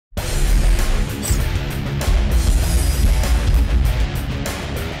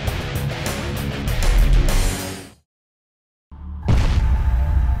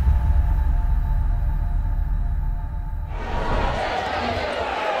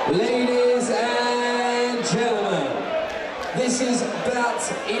Ladies and gentlemen, this is bout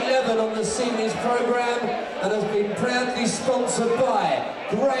 11 on this evening's programme and has been proudly sponsored by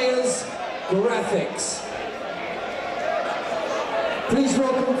Greyer's Graphics. Please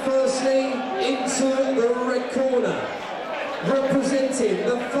welcome firstly into the red corner, representing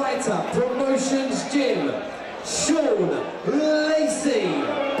the Fighter Promotions Gym, Sean Lacey.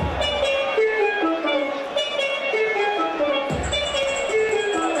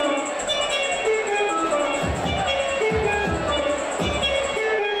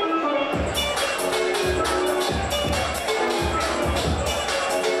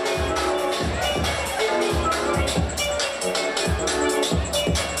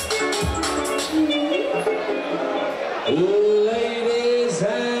 Ladies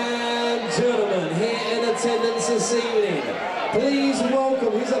and gentlemen, here in attendance this evening, please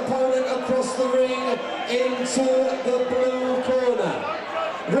welcome his opponent across the ring into the blue corner,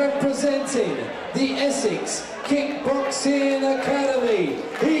 representing the Essex Kickboxing Academy.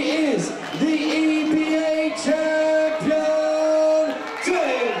 He is the EBA champion,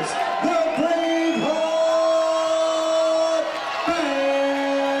 James the Braveheart Banks.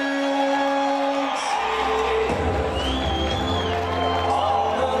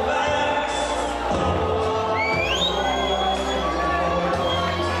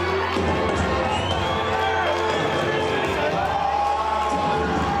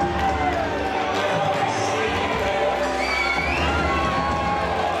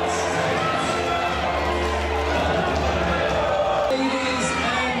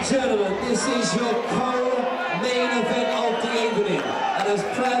 Gentlemen, this is your co-main event of the evening and has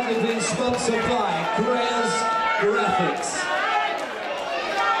proudly been sponsored by Greyer's Graphics.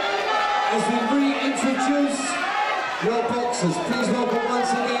 As we reintroduce your boxers, please welcome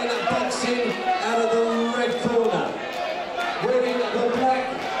once again boxing out of the red corner, wearing the black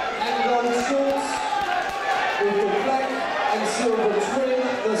and gold shorts with the black and silver trim,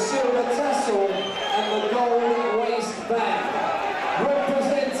 the silver tassel and the gold waistband.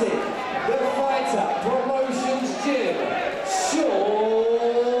 Representing the Fighter Promotions Gym,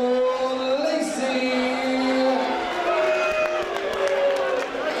 Sean Lacey.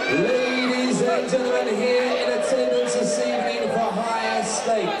 Ladies and gentlemen, here in attendance this evening for higher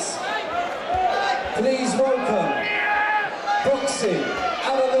stakes, please welcome, boxing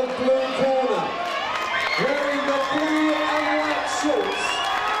out of the blue corner, wearing the blue and white shorts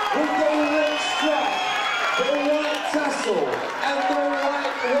with the red strap, the white tassel and the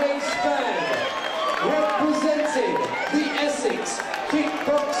white waistband, representing the Essex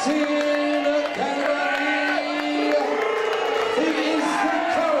Kickboxing Academy. He is the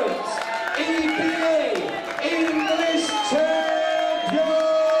current EBA English champion,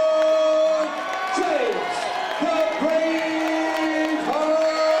 James the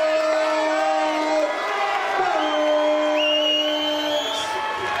Braveheart Banks.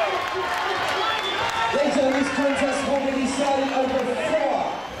 Later, this contest will be decided over 4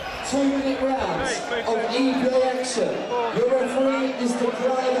 2-minute rounds of EBA action. Your referee is the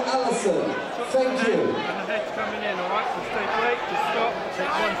Clive Allison. Thank you. And the head's coming in, alright? So stay straight, just stop, take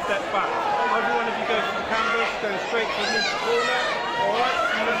 1 step back. Every one of you goes to the canvas, go straight to the corner, alright?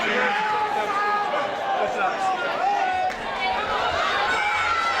 That's that.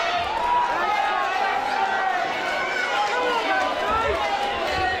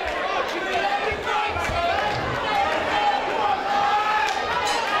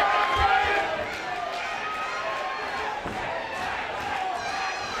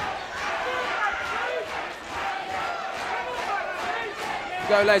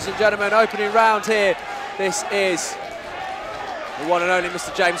 Go, ladies and gentlemen, opening round here. This is the one and only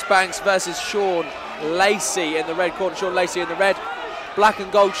Mr. James Banks versus Sean Lacey in the red corner. Sean Lacey in the red, black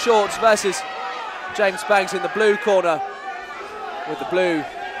and gold shorts versus James Banks in the blue corner with the blue,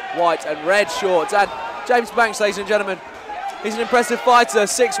 white and red shorts. And James Banks, ladies and gentlemen, he's an impressive fighter.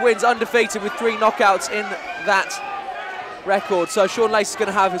 6 wins, undefeated with 3 knockouts in that record. So Sean Lacey's going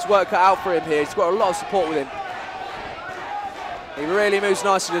to have his work cut out for him here. He's got a lot of support with him. He really moves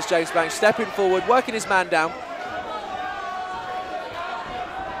nicely, does James Banks, stepping forward, working his man down.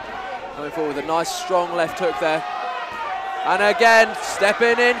 Coming forward with a nice, strong left hook there. And again,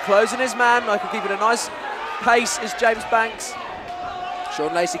 stepping in, closing his man. Like keeping a nice pace is James Banks.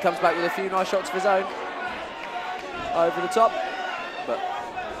 Sean Lacey comes back with a few nice shots of his own. Over the top. But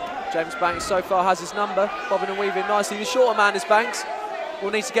James Banks so far has his number, bobbing and weaving nicely. The shorter man is Banks.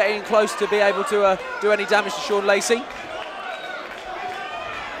 Will need to get in close to be able to do any damage to Sean Lacey.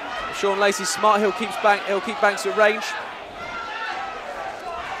 Sean Lacey's smart, he'll keep Banks at range.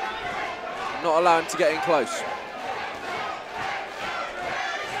 Not allow him to get in close.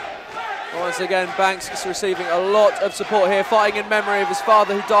 Once again, Banks is receiving a lot of support here, fighting in memory of his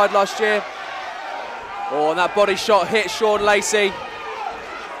father who died last year. Oh, and that body shot hit Sean Lacey.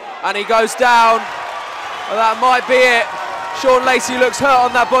 And he goes down. Well, that might be it. Sean Lacey looks hurt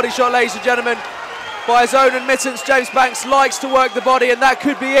on that body shot, ladies and gentlemen. By his own admittance, James Banks likes to work the body, and that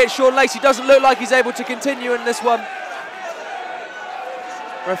could be it. Sean Lacey doesn't look like he's able to continue in this one.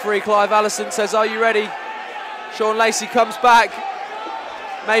 Referee Clive Allison says, "Are you ready?" Sean Lacey comes back.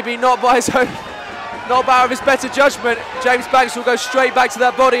 Maybe not by his own, not out of his better judgment. James Banks will go straight back to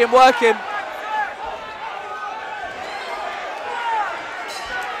that body and work him.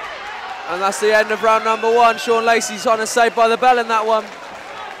 And that's the end of round number one. Sean Lacey's on a Saved by the Bell in that one.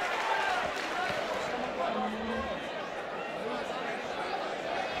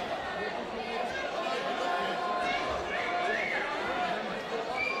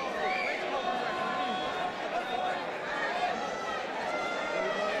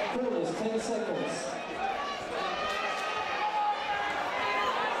 Corners, 10 seconds.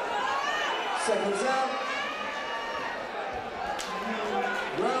 Seconds out.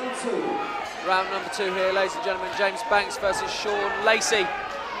 Round two. Round number two here, ladies and gentlemen. James Banks versus Sean Lacey.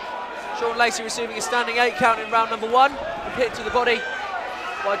 Sean Lacey receiving a standing 8 count in round number one. Hit to the body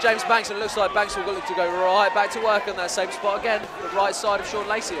by James Banks, and it looks like Banks will look to go right back to work on that same spot again. The right side of Sean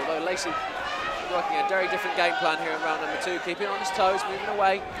Lacey, although Lacey working a very different game plan here in round number two, keeping on his toes, moving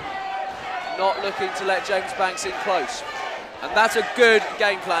away, not looking to let James Banks in close. And that's a good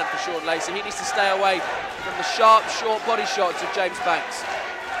game plan for Sean Lacey. He needs to stay away from the sharp, short body shots of James Banks.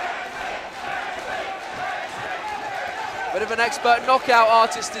 Bit of an expert knockout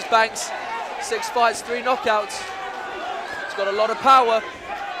artist is Banks. 6 fights, 3 knockouts. He's got a lot of power.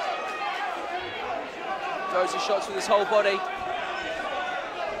 Throws his shots with his whole body.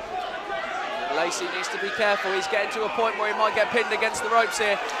 Lacey needs to be careful. He's getting to a point where he might get pinned against the ropes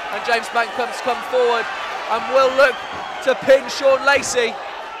here. And James Banks come forward and will look to pin Sean Lacey.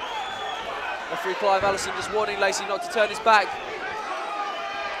 Referee Clive Allison just warning Lacey not to turn his back.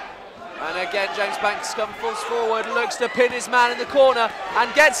 And again, James Banks comes forward, looks to pin his man in the corner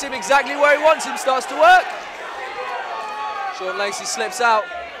and gets him exactly where he wants him, starts to work. Sean Lacey slips out.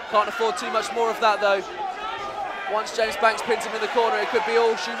 Can't afford too much more of that though. Once James Banks pins him in the corner, it could be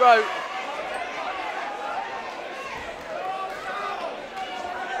all she wrote.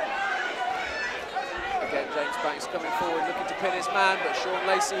 Again, James Banks coming forward, looking to pin his man, but Sean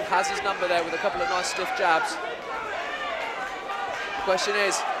Lacey has his number there with a couple of nice stiff jabs. The question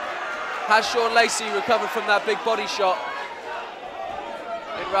is, has Sean Lacey recovered from that big body shot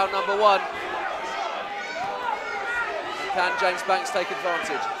in round number one? Can James Banks take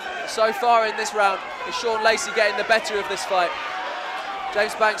advantage? So far in this round, is Sean Lacey getting the better of this fight?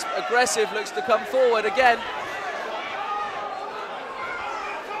 James Banks, aggressive, looks to come forward again.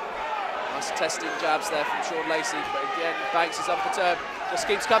 Nice testing jabs there from Sean Lacey, but again, Banks is unperturbed. Just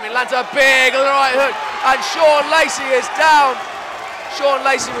keeps coming, lands a big right hook, and Sean Lacey is down. Sean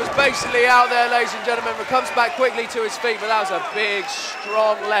Lacey was basically out there, ladies and gentlemen, but comes back quickly to his feet, but that was a big,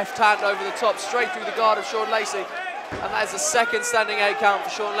 strong left hand over the top, straight through the guard of Sean Lacey. And that is the second standing 8 count for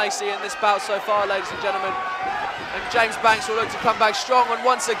Sean Lacey in this bout so far, ladies and gentlemen. And James Banks will look to come back strong, and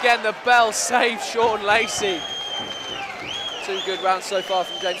once again, the bell saved Sean Lacey. 2 good rounds so far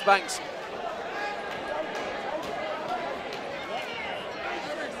from James Banks.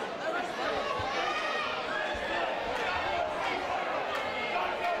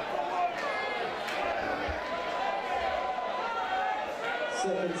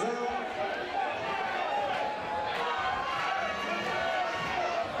 Seconds out.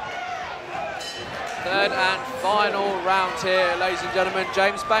 Third and final round here, ladies and gentlemen.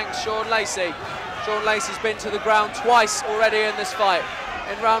 James Banks, Sean Lacey. Sean Lacey's been to the ground twice already in this fight.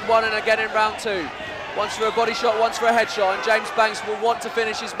 In round one and again in round two. Once for a body shot, once for a headshot, and James Banks will want to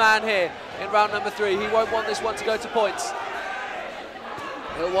finish his man here in round number 3. He won't want this one to go to points.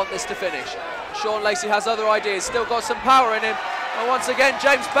 He'll want this to finish. Sean Lacey has other ideas, still got some power in him. And once again,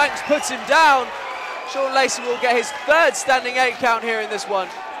 James Banks puts him down. Sean Lacey will get his 3rd standing 8 count here in this one.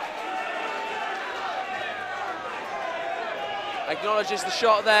 Acknowledges the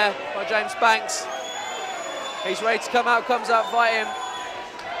shot there by James Banks. He's ready to come out, comes out, fight him.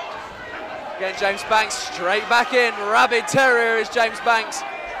 Again, James Banks straight back in. Rabid terrier is James Banks.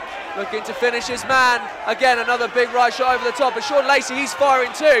 Looking to finish his man. Again, another big right shot over the top. But Sean Lacey, he's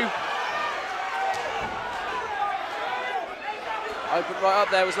firing too. Open right up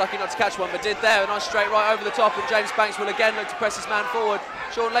there, was lucky not to catch one, but did there. A nice straight right over the top, and James Banks will again look to press his man forward.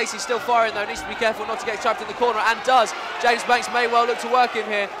 Sean Lacey still firing though, needs to be careful not to get trapped in the corner, and does. James Banks may well look to work him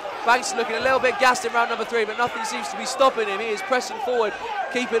here. Banks looking a little bit gassed in round number 3, but nothing seems to be stopping him. He is pressing forward,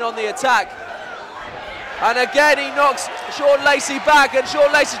 keeping on the attack. And again he knocks Sean Lacey back, and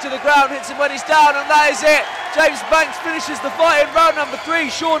Sean Lacey to the ground, hits him when he's down, and that is it. James Banks finishes the fight in round number 3.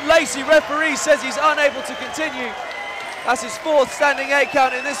 Sean Lacey, referee, says he's unable to continue. That's his 4th standing 8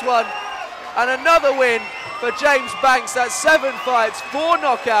 count in this one. And another win for James Banks. That's 7 fights, 4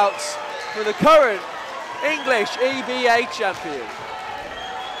 knockouts for the current English EBA champion.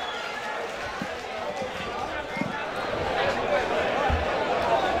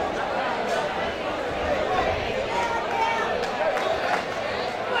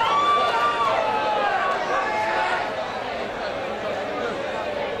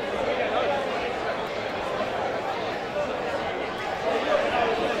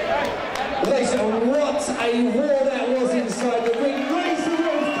 What a war that was inside the ring. Raise the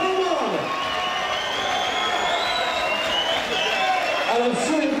roof, come on! And I'm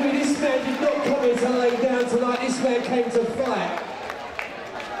sure this man did not come here to lay down tonight. This man came to fight.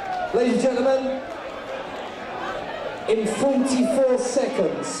 Ladies and gentlemen, in 44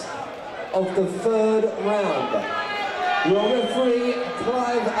 seconds of the 3rd round, your referee,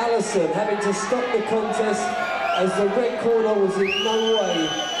 Clive Allison, having to stop the contest as the red corner was in no way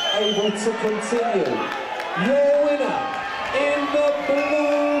able to continue. Your winner in the blue